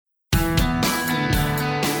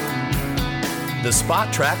The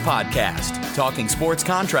Spot Track Podcast, talking sports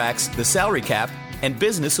contracts, the salary cap, and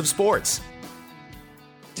business of sports.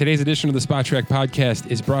 Today's edition of the Spot Track Podcast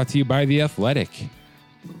is brought to you by The Athletic.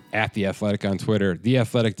 At The Athletic on Twitter,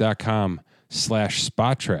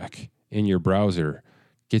 theathletic.com/spottrack in your browser.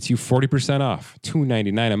 Gets you 40% off,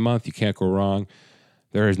 $2.99 a month. You can't go wrong.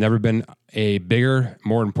 There has never been a bigger,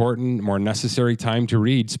 more important, more necessary time to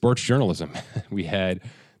read sports journalism. We had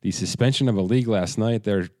the suspension of a league last night.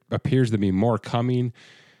 There appears to be more coming.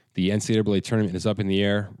 The NCAA tournament is up in the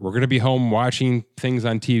air. We're going to be home watching things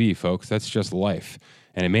on TV, folks. That's just life.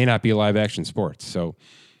 And it may not be live action sports. So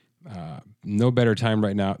no better time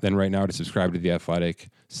right now to subscribe to The Athletic.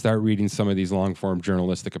 Start reading some of these long-form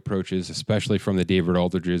journalistic approaches, especially from the David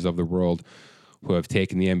Aldridges of the world, who have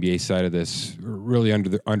taken the NBA side of this really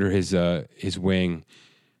under his wing.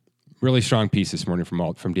 Really strong piece this morning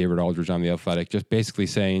from David Aldridge on The Athletic, just basically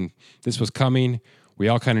saying this was coming. We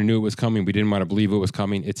all kind of knew it was coming. We didn't want to believe it was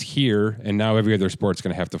coming. It's here, and now every other sport's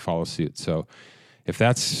going to have to follow suit. So if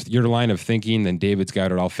that's your line of thinking, then David's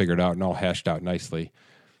got it all figured out and all hashed out nicely.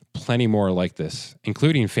 Plenty more like this,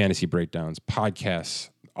 including fantasy breakdowns, podcasts,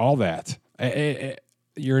 all that.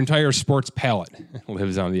 Your entire sports palette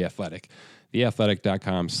lives on The Athletic.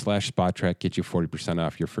 Theathletic.com/spottrack gets you 40%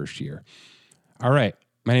 off your first year. All right.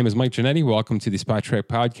 My name is Mike Giannetti. Welcome to the Spot Track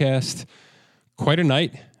Podcast. Quite a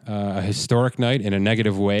night, a historic night in a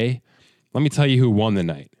negative way. Let me tell you who won the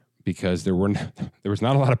night, because there was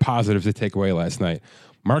not a lot of positives to take away last night.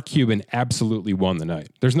 Mark Cuban absolutely won the night.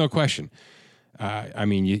 There's no question.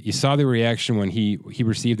 You saw the reaction when he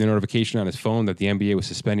received a notification on his phone that the NBA was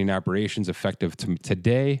suspending operations effective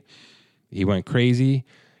today. He went crazy.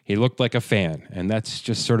 He looked like a fan, and that's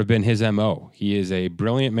just sort of been his MO. He is a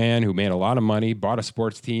brilliant man who made a lot of money, bought a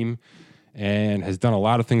sports team, and has done a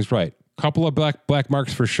lot of things right. Couple of black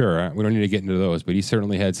marks for sure. We don't need to get into those, but he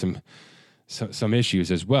certainly had some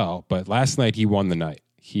issues as well. But last night he won the night.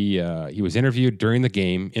 He was interviewed during the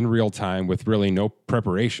game in real time with really no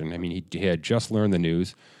preparation. I mean, he had just learned the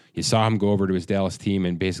news. You saw him go over to his Dallas team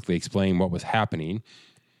and basically explain what was happening,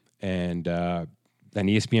 and then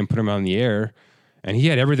ESPN put him on the air. And he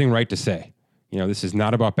had everything right to say. You know, this is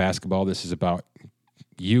not about basketball. This is about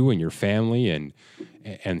you and your family and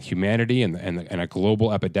humanity and a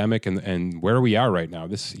global epidemic and where we are right now.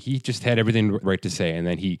 He just had everything right to say. And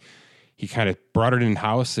then he kind of brought it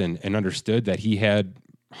in-house and understood that he had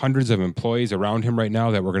hundreds of employees around him right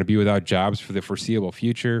now that were going to be without jobs for the foreseeable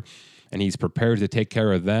future, and he's prepared to take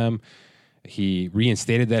care of them. He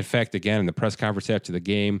reinstated that fact again in the press conference after the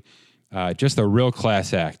game. Just a real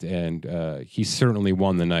class act, and he certainly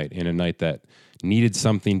won the night in a night that needed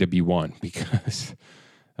something to be won, because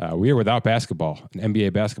we are without basketball,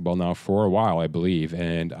 NBA basketball now for a while, I believe,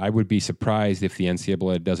 and I would be surprised if the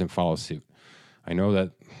NCAA doesn't follow suit. I know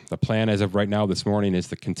that the plan as of right now this morning is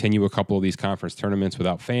to continue a couple of these conference tournaments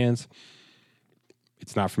without fans.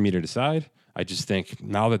 It's not for me to decide. I just think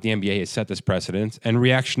now that the NBA has set this precedent, and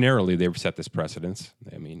reactionarily they've set this precedent.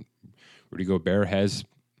 I mean, Rudy Gobert has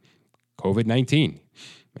Covid-19,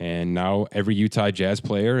 and now every Utah Jazz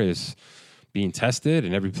player is being tested,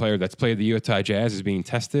 and every player that's played the Utah Jazz is being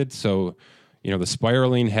tested. So, the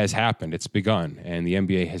spiraling has happened. It's begun, and the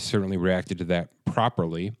NBA has certainly reacted to that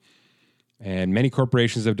properly, and many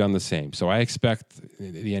corporations have done the same. So I expect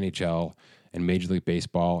the NHL and Major League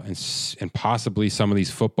Baseball and possibly some of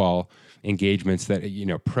these football engagements that,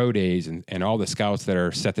 pro days and all the scouts that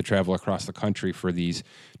are set to travel across the country for these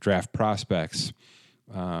draft prospects.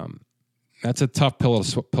 That's a tough pill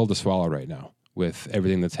to swallow right now with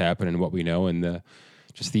everything that's happened and what we know and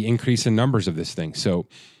just the increase in numbers of this thing. So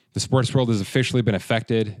the sports world has officially been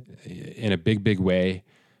affected in a big, big way.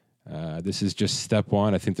 This is just step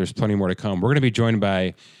one. I think there's plenty more to come. We're going to be joined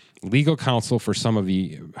by legal counsel for some of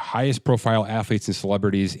the highest profile athletes and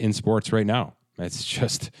celebrities in sports right now. It's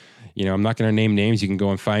just, I'm not going to name names. You can go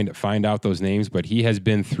and find out those names, but he has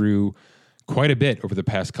been through quite a bit over the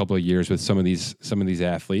past couple of years with some of these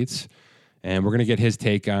athletes. And we're going to get his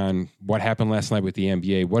take on what happened last night with the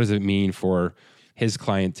NBA. What does it mean for his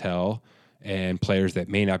clientele and players that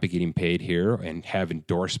may not be getting paid here and have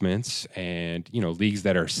endorsements and, leagues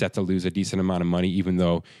that are set to lose a decent amount of money, even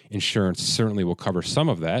though insurance certainly will cover some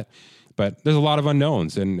of that. But there's a lot of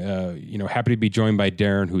unknowns, and, happy to be joined by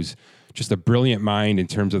Darren, who's just a brilliant mind in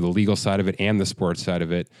terms of the legal side of it and the sports side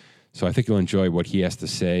of it. So I think you'll enjoy what he has to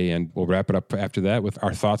say, and we'll wrap it up after that with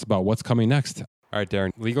our thoughts about what's coming next. All right,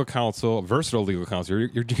 Darren, legal counsel, versatile legal counsel.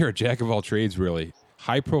 You're a jack of all trades, really.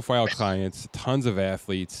 High-profile clients, tons of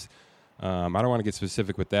athletes. I don't want to get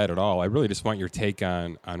specific with that at all. I really just want your take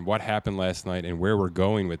on what happened last night and where we're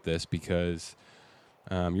going with this, because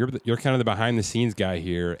You're kind of the behind the scenes guy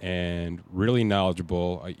here and really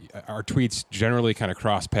knowledgeable. Our tweets generally kind of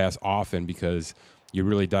cross paths often because you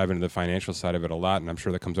really dive into the financial side of it a lot, and I'm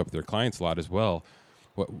sure that comes up with your clients a lot as well.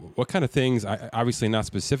 What kind of things, obviously not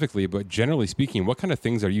specifically, but generally speaking, what kind of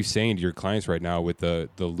things are you saying to your clients right now with the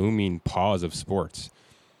looming pause of sports?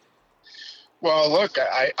 Well, look,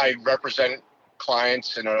 I represent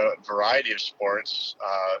clients in a variety of sports.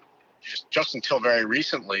 Just until very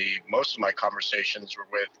recently, most of my conversations were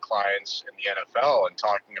with clients in the NFL and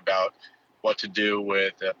talking about what to do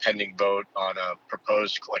with a pending vote on a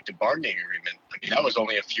proposed collective bargaining agreement. I mean, that was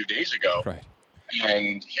only a few days ago. Right.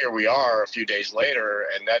 And here we are a few days later,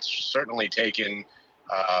 and that's certainly taken,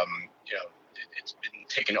 it's been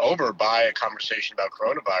taken over by a conversation about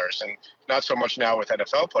coronavirus, and not so much now with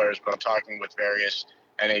NFL players, but I'm talking with various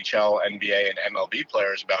NHL, NBA, and MLB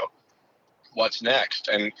players about what's next.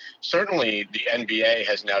 And certainly the NBA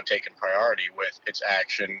has now taken priority with its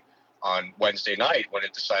action on Wednesday night when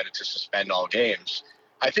it decided to suspend all games.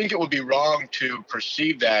 I think it would be wrong to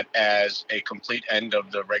perceive that as a complete end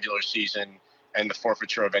of the regular season and the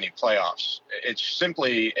forfeiture of any playoffs. It's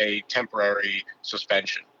simply a temporary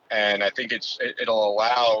suspension. And I think it'll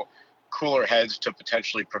allow cooler heads to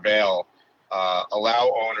potentially prevail,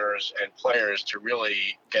 allow owners and players to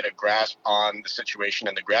really get a grasp on the situation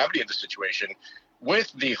and the gravity of the situation,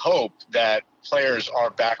 with the hope that players are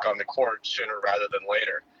back on the court sooner rather than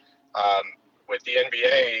later. With the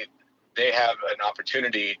NBA, they have an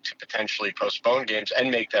opportunity to potentially postpone games and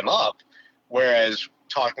make them up, whereas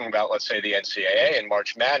talking about, let's say, the NCAA and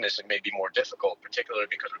March Madness, it may be more difficult, particularly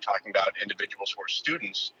because we're talking about individuals who are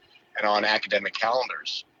students and on academic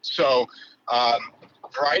calendars. So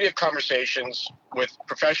variety of conversations with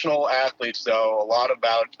professional athletes, though, a lot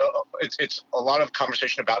about it's a lot of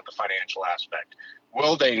conversation about the financial aspect.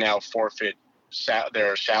 Will they now forfeit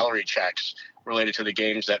their salary checks related to the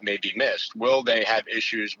games that may be missed? Will they have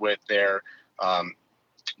issues with their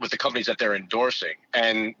with the companies that they're endorsing?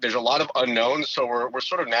 And there's a lot of unknowns, so we're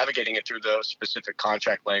sort of navigating it through the specific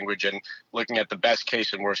contract language and looking at the best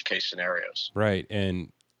case and worst case scenarios. Right.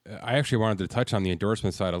 And I actually wanted to touch on the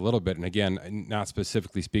endorsement side a little bit. And again, not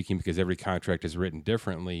specifically speaking, because every contract is written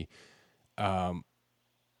differently.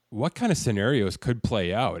 What kind of scenarios could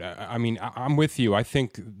play out? I mean, I'm with you. I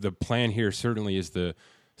think the plan here certainly is to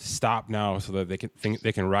stop now so that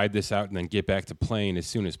they can ride this out and then get back to playing as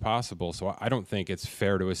soon as possible. So I don't think it's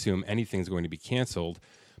fair to assume anything's going to be canceled.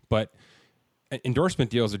 But endorsement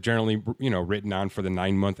deals are generally, written on for the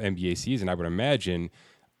 9-month NBA season. I would imagine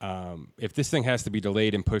if this thing has to be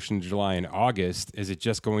delayed and pushed into July and August, is it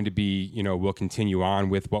just going to be, we'll continue on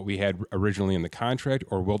with what we had originally in the contract,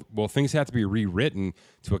 or will things have to be rewritten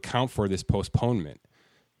to account for this postponement?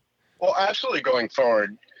 Well, absolutely. Going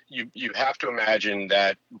forward, you have to imagine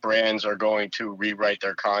that brands are going to rewrite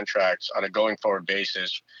their contracts on a going forward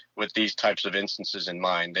basis with these types of instances in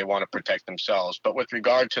mind. They want to protect themselves. But with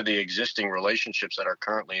regard to the existing relationships that are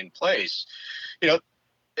currently in place,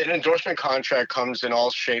 an endorsement contract comes in all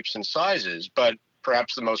shapes and sizes, but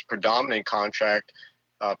perhaps the most predominant contract,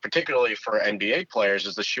 particularly for NBA players,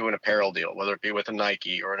 is the shoe and apparel deal, whether it be with a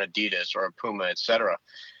Nike or an Adidas or a Puma, et cetera.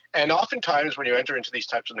 And oftentimes when you enter into these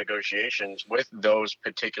types of negotiations with those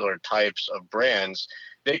particular types of brands,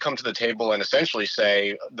 they come to the table and essentially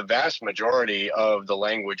say the vast majority of the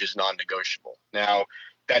language is non-negotiable. Now,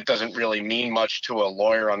 that doesn't really mean much to a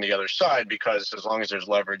lawyer on the other side, because as long as there's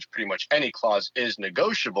leverage, pretty much any clause is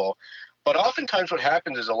negotiable. But oftentimes what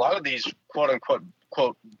happens is a lot of these quote-unquote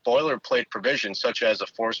boilerplate provisions, such as a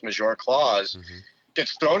force majeure clause,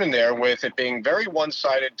 gets thrown in there with it being very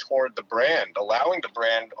one-sided toward the brand, allowing the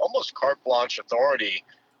brand almost carte blanche authority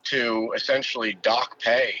to essentially dock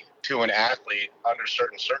pay to an athlete under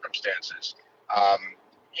certain circumstances.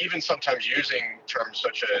 Even sometimes using terms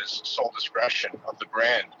such as sole discretion of the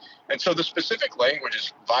brand. And so the specific language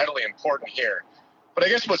is vitally important here. But I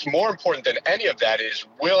guess what's more important than any of that is,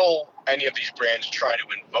 will any of these brands try to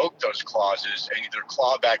invoke those clauses and either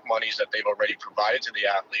claw back monies that they've already provided to the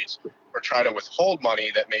athletes, or try to withhold money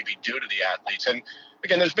that may be due to the athletes? And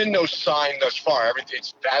again, there's been no sign thus far.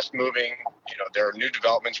 It's fast moving. There are new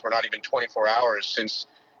developments. We're not even 24 hours since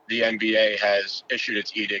the NBA has issued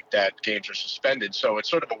its edict that games are suspended. So it's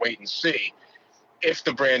sort of a wait and see. If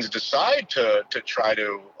the brands decide to try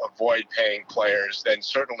to avoid paying players, then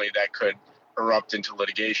certainly that could erupt into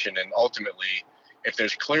litigation. And ultimately, if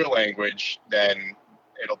there's clear language, then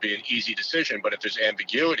it'll be an easy decision. But if there's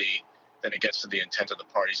ambiguity, then it gets to the intent of the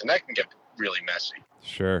parties, and that can get really messy.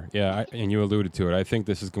 Sure. Yeah. And you alluded to it. I think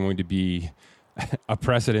this is going to be a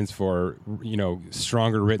precedence for,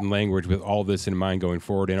 stronger written language with all this in mind going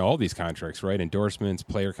forward in all these contracts, right? Endorsements,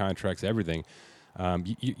 player contracts, everything.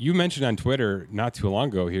 You mentioned on Twitter not too long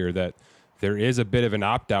ago here that there is a bit of an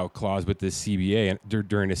opt-out clause with this CBA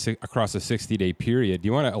during across a 60-day period. Do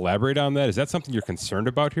you want to elaborate on that? Is that something you're concerned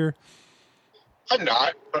about here? I'm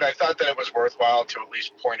not, but I thought that it was worthwhile to at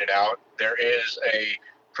least point it out. There is a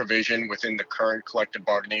provision within the current collective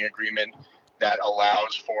bargaining agreement that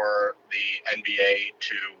allows for the NBA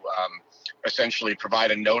to essentially provide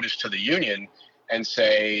a notice to the union and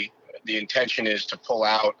say the intention is to pull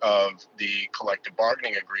out of the collective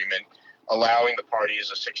bargaining agreement, allowing the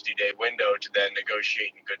parties a 60-day window to then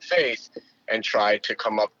negotiate in good faith and try to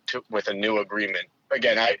come up with a new agreement.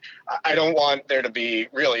 Again, I don't want there to be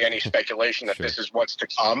really any speculation that this is what's to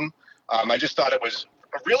come. I just thought it was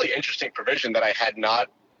a really interesting provision that I had not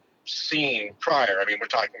seen prior. I mean, we're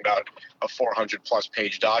talking about a 400-plus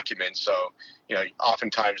page document, so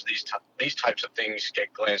oftentimes these types of things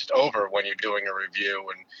get glanced over when you're doing a review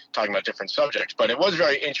and talking about different subjects. But it was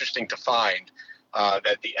very interesting to find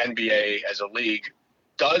that the NBA as a league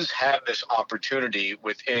does have this opportunity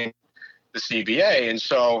within the CBA, and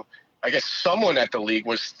so I guess someone at the league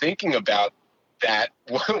was thinking about that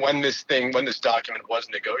when this document was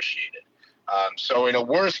negotiated. So in a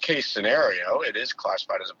worst case scenario, it is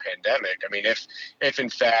classified as a pandemic. I mean, if in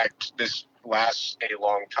fact this lasts a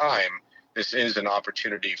long time, this is an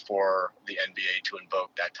opportunity for the NBA to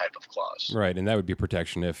invoke that type of clause. Right, and that would be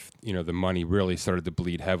protection if, the money really started to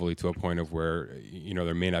bleed heavily to a point of where,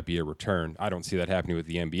 there may not be a return. I don't see that happening with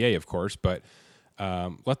the NBA, of course, but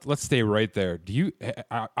let's stay right there.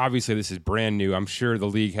 Obviously this is brand new. I'm sure the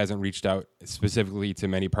league hasn't reached out specifically to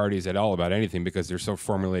many parties at all about anything because they're still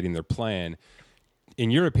formulating their plan.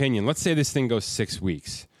 In your opinion, let's say this thing goes 6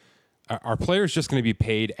 weeks. Are players just going to be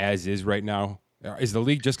paid as is right now? Is the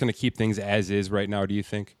league just going to keep things as is right now, do you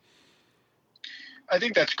think? I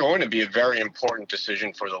think that's going to be a very important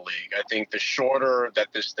decision for the league. I think the shorter that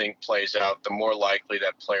this thing plays out, the more likely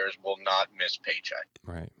that players will not miss paycheck.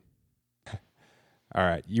 Right. All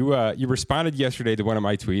right. You responded yesterday to one of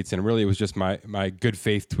my tweets, and really it was just my good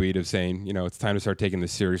faith tweet of saying, it's time to start taking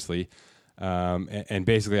this seriously. And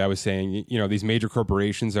basically I was saying, these major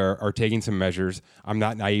corporations are taking some measures. I'm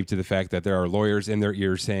not naive to the fact that there are lawyers in their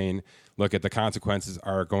ears saying, look, the consequences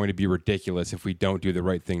are going to be ridiculous if we don't do the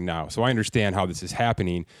right thing now. So I understand how this is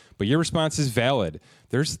happening, but your response is valid.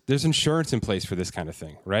 There's insurance in place for this kind of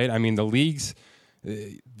thing, right? I mean, the leagues,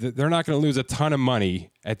 they're not going to lose a ton of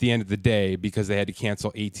money at the end of the day because they had to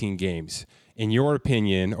cancel 18 games. In your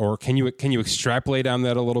opinion, or can you extrapolate on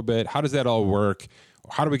that a little bit? How does that all work?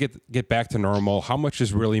 How do we get back to normal? How much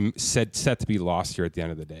is really set to be lost here at the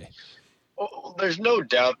end of the day? Well, there's no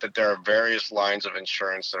doubt that there are various lines of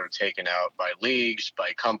insurance that are taken out by leagues,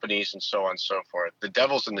 by companies, and so on and so forth. The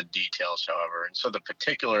devil's in the details, however, and so the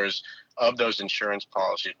particulars of those insurance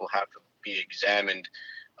policies will have to be examined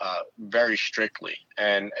very strictly.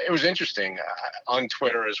 And it was interesting on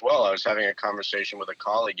Twitter as well. I was having a conversation with a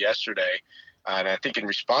colleague yesterday, and I think in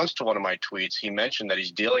response to one of my tweets, he mentioned that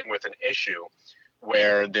he's dealing with an issue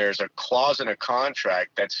where there's a clause in a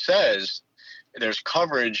contract that says there's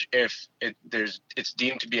coverage if it's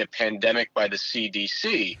deemed to be a pandemic by the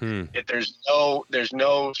CDC. If there's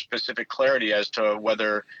no specific clarity as to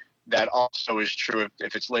whether that also is true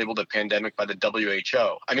if it's labeled a pandemic by the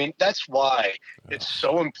WHO. I mean, that's why it's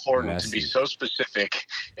so important to be so specific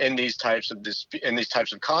in these types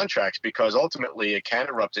of contracts, because ultimately it can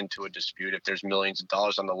erupt into a dispute if there's millions of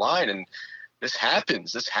dollars on the line. And this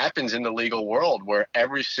happens in the legal world where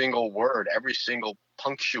every single word, every single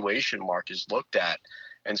punctuation mark is looked at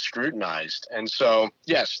and scrutinized. And so,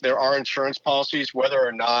 yes, there are insurance policies. Whether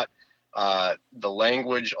or not the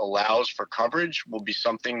language allows for coverage will be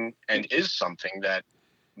something, and is something, that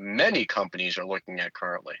many companies are looking at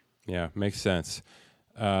currently. Yeah, makes sense.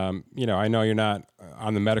 I know you're not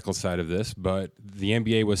on the medical side of this, but the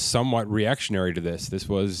NBA was somewhat reactionary to this. This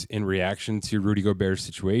was in reaction to Rudy Gobert's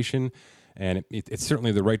situation, and it's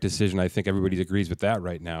certainly the right decision. I think everybody agrees with that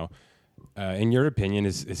right now. In your opinion,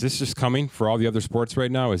 is this just coming for all the other sports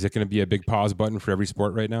right now? Is it going to be a big pause button for every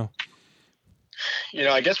sport right now?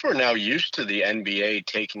 I guess we're now used to the NBA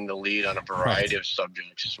taking the lead on a variety of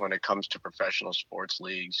subjects when it comes to professional sports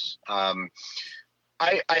leagues. I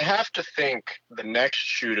have to think the next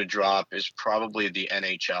shoe to drop is probably the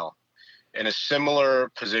NHL. In a similar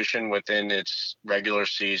position within its regular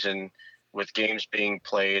season, with games being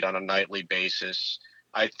played on a nightly basis,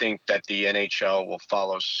 I think that the NHL will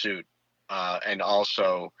follow suit and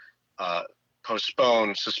also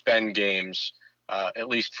suspend games, at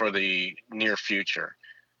least for the near future.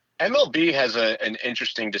 MLB has an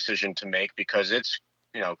interesting decision to make because it's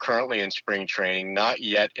currently in spring training, not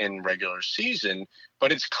yet in regular season,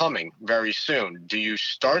 but it's coming very soon. Do you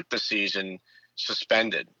start the season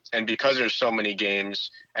suspended. And because there's so many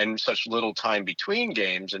games and such little time between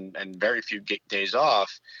games and very few days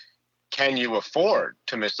off, can you afford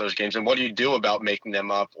to miss those games? And what do you do about making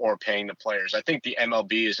them up or paying the players? I think the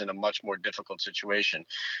MLB is in a much more difficult situation.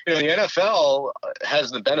 The NFL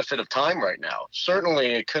has the benefit of time right now. Certainly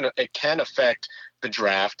it can affect the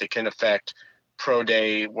draft. It can affect pro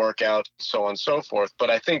day workouts, so on and so forth. But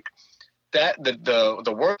I think that the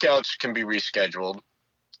workouts can be rescheduled.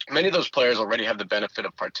 Many of those players already have the benefit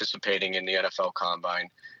of participating in the NFL Combine.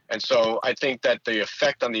 And so I think that the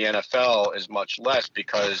effect on the NFL is much less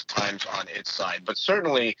because time's on its side. But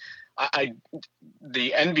certainly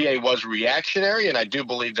the NBA was reactionary, and I do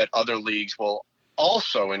believe that other leagues will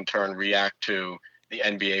also in turn react to the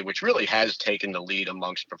NBA, which really has taken the lead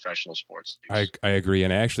amongst professional sports. I agree.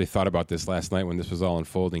 And I actually thought about this last night when this was all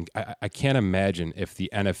unfolding. I can't imagine if the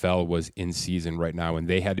NFL was in season right now and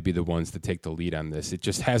they had to be the ones to take the lead on this. It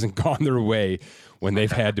just hasn't gone their way when they've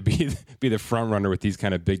had to be the front runner with these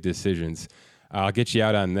kind of big decisions. I'll get you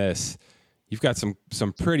out on this. You've got some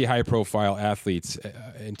pretty high-profile athletes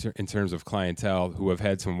in terms of clientele who have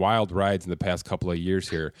had some wild rides in the past couple of years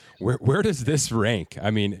here. Where does this rank?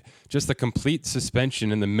 I mean, just a complete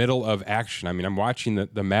suspension in the middle of action. I mean, I'm watching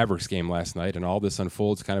the Mavericks game last night, and all this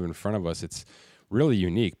unfolds kind of in front of us. It's really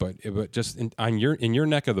unique. But just in your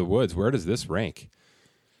neck of the woods, where does this rank?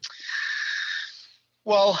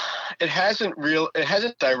 Well, it hasn't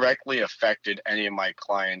directly affected any of my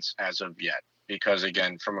clients as of yet. Because,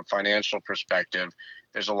 again, from a financial perspective,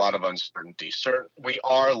 there's a lot of uncertainty. We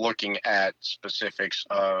are looking at specifics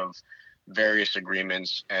of various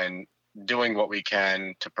agreements and doing what we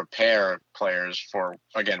can to prepare players for,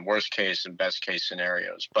 again, worst case and best case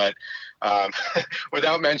scenarios. But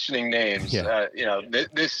without mentioning names,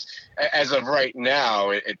 this, as of right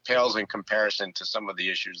now, it pales in comparison to some of the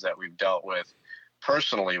issues that we've dealt with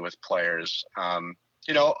personally with players. I'm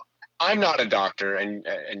not a doctor,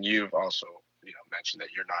 and you've also mentioned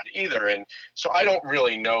that you're not either. And so I don't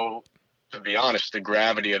really know, to be honest, the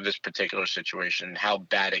gravity of this particular situation and how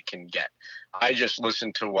bad it can get. I just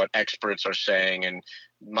listen to what experts are saying. And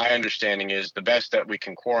my understanding is the best that we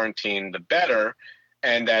can quarantine, the better.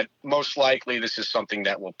 And that most likely this is something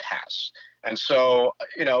that will pass. And so,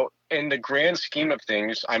 in the grand scheme of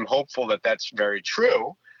things, I'm hopeful that that's very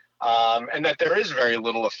true. And that there is very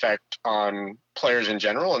little effect on players in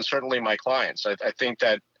general, and certainly my clients. I think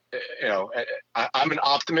that I'm an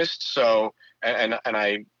optimist, so and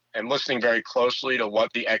I am listening very closely to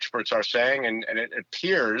what the experts are saying, and it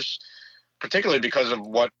appears, particularly because of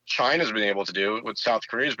what China's been able to do, what South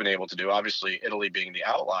Korea's been able to do, obviously Italy being the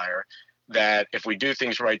outlier, that if we do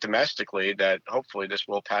things right domestically, that hopefully this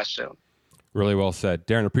will pass soon. Really well said.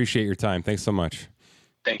 Darren, appreciate your time. Thanks so much.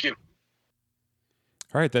 Thank you.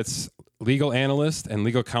 All right, that's legal analyst and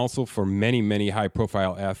legal counsel for many, many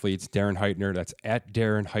high-profile athletes, Darren Heitner. That's at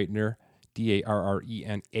Darren Heitner,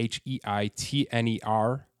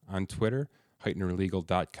 DarrenHeitner on Twitter,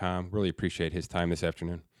 HeitnerLegal.com. Really appreciate his time this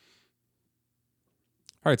afternoon.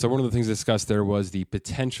 All right, so one of the things discussed there was the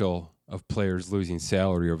potential of players losing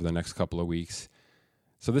salary over the next couple of weeks.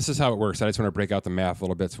 So this is how it works. I just want to break out the math a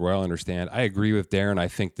little bit so we all understand. I agree with Darren. I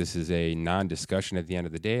think this is a non-discussion at the end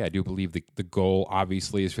of the day. I do believe the goal,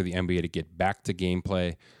 obviously, is for the NBA to get back to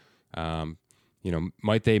gameplay.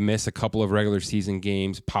 Might they miss a couple of regular season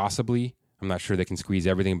games? Possibly. I'm not sure they can squeeze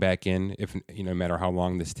everything back in, no matter how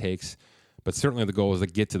long this takes. But certainly the goal is to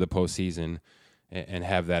get to the postseason and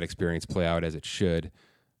have that experience play out as it should.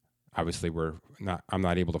 Obviously, I'm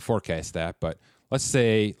not able to forecast that, but let's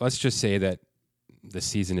just say that the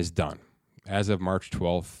season is done. As of March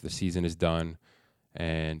 12th, the season is done,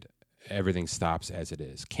 and everything stops as it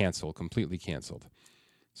is. Completely canceled.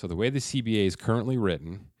 So the way the CBA is currently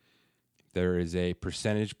written, there is a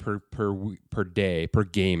percentage per day, per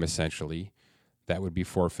game, essentially, that would be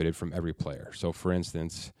forfeited from every player. So, for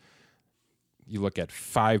instance, you look at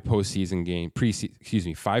 5 preseason games,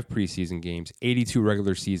 82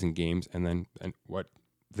 regular season games, and what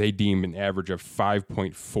they deem an average of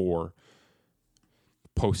 5.4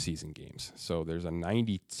 postseason games. So there's a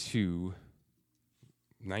 92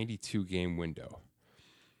 game window.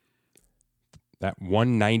 That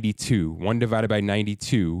 1 divided by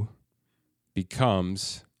 92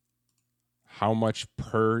 becomes how much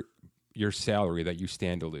per your salary that you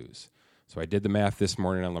stand to lose. So I did the math this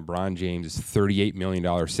morning on LeBron James' $38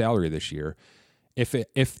 million salary this year.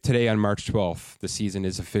 If today on March 12th, the season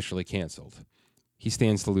is officially canceled, he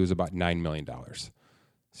stands to lose about $9 million.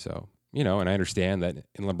 So, and I understand that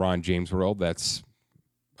in LeBron James' world, that's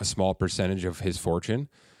a small percentage of his fortune.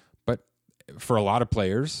 But for a lot of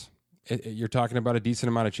players, you're talking about a decent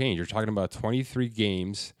amount of change. You're talking about 23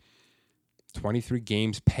 games 23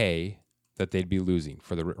 games pay that they'd be losing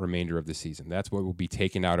for the remainder of the season. That's what will be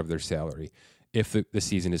taken out of their salary if the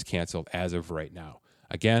season is canceled as of right now.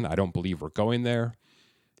 Again, I don't believe we're going there.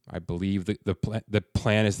 I believe the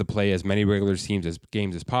plan is to play as many regular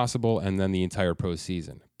games as possible and then the entire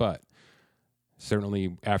postseason. But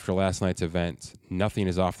certainly after last night's event, nothing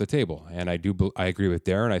is off the table. And I agree with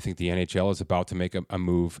Darren. I think the NHL is about to make a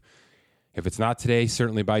move. If it's not today,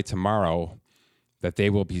 certainly by tomorrow, that they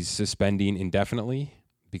will be suspending indefinitely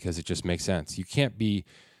because it just makes sense. You can't be,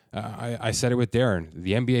 I said it with Darren,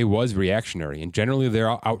 the NBA was reactionary, and generally they're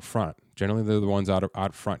out front. Generally they're the ones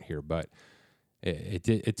out front here, but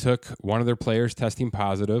it took one of their players testing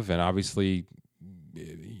positive, and obviously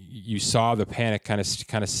you saw the panic kind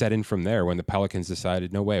of set in from there when the Pelicans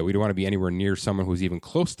decided, no way, we don't want to be anywhere near someone who's even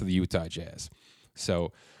close to the Utah Jazz.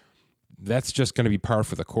 So that's just going to be par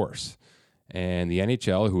for the course. And the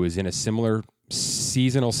NHL, who is in a similar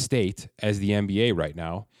seasonal state as the NBA right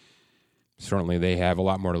now, certainly they have a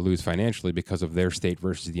lot more to lose financially because of their state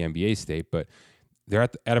versus the NBA state, but they're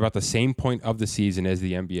at about the same point of the season as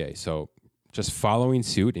the NBA. So just following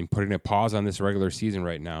suit and putting a pause on this regular season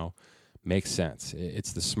right now makes sense.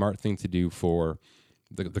 It's the smart thing to do for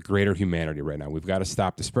the greater humanity right now. We've got to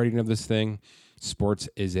stop the spreading of this thing. Sports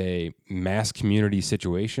is a mass community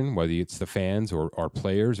situation, whether it's the fans or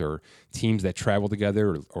players or teams that travel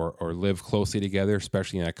together or live closely together,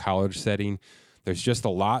 especially in a college setting. There's just a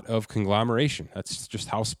lot of conglomeration. That's just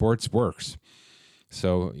how sports works.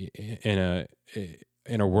 So in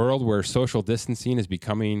a world where social distancing is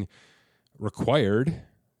becoming required,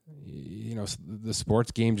 the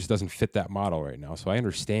sports game just doesn't fit that model right now. So I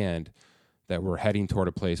understand that we're heading toward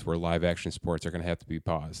a place where live action sports are going to have to be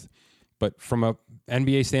paused. But from a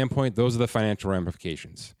NBA standpoint, those are the financial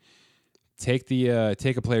ramifications. Take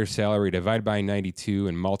a player's salary, divide by 92,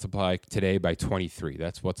 and multiply today by 23.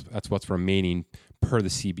 That's what's remaining per the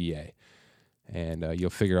CBA, and you'll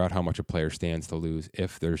figure out how much a player stands to lose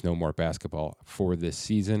if there's no more basketball for this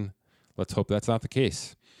season. Let's hope that's not the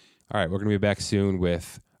case. All right, we're going to be back soon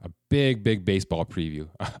with a big baseball preview.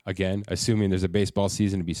 Again, assuming there's a baseball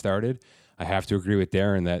season to be started. I have to agree with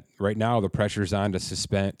Darren that right now the pressure's on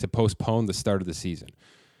to postpone the start of the season.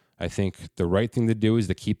 I think the right thing to do is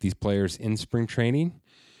to keep these players in spring training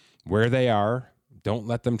where they are. Don't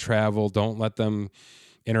let them travel. Don't let them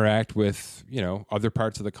interact with, other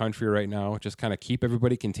parts of the country right now. Just kind of keep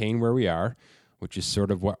everybody contained where we are, which is sort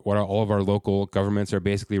of what all of our local governments are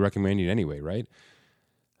basically recommending anyway, right?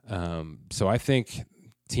 So I think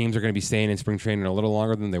teams are going to be staying in spring training a little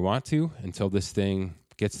longer than they want to until this thing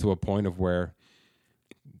gets to a point of where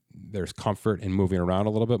there's comfort in moving around a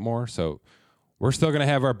little bit more. So we're still going to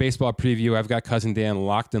have our baseball preview. I've got Cousin Dan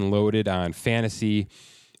locked and loaded on fantasy,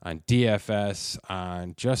 on DFS,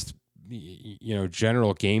 on just,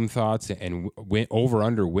 general game thoughts and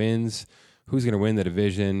over-under wins. Who's going to win the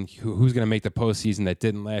division? Who's going to make the postseason that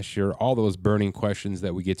didn't last year? All those burning questions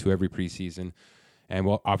that we get to every preseason. And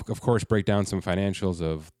we'll, of course, break down some financials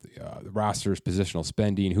of the rosters, positional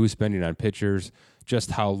spending, who's spending on pitchers,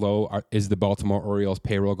 just how low is the Baltimore Orioles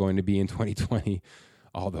payroll going to be in 2020,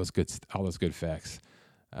 all those good facts.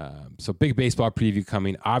 So big baseball preview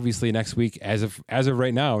coming. Obviously, next week, as of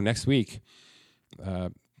right now, next week,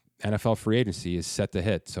 NFL free agency is set to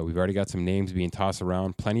hit. So we've already got some names being tossed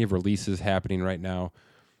around. Plenty of releases happening right now.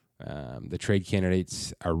 The trade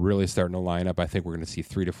candidates are really starting to line up. I think we're going to see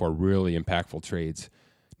 3 to 4 really impactful trades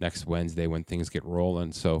next Wednesday when things get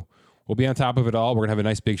rolling. So we'll be on top of it all. We're going to have a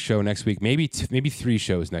nice big show next week, maybe 3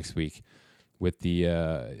 shows next week with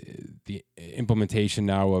the implementation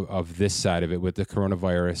now of this side of it with the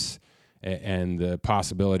coronavirus and the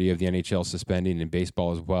possibility of the NHL suspending and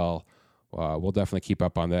baseball as well. We'll definitely keep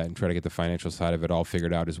up on that and try to get the financial side of it all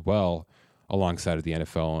figured out as well alongside of the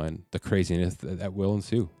NFL and the craziness that will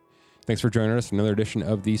ensue. Thanks for joining us in another edition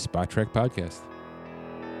of the Spot Track Podcast.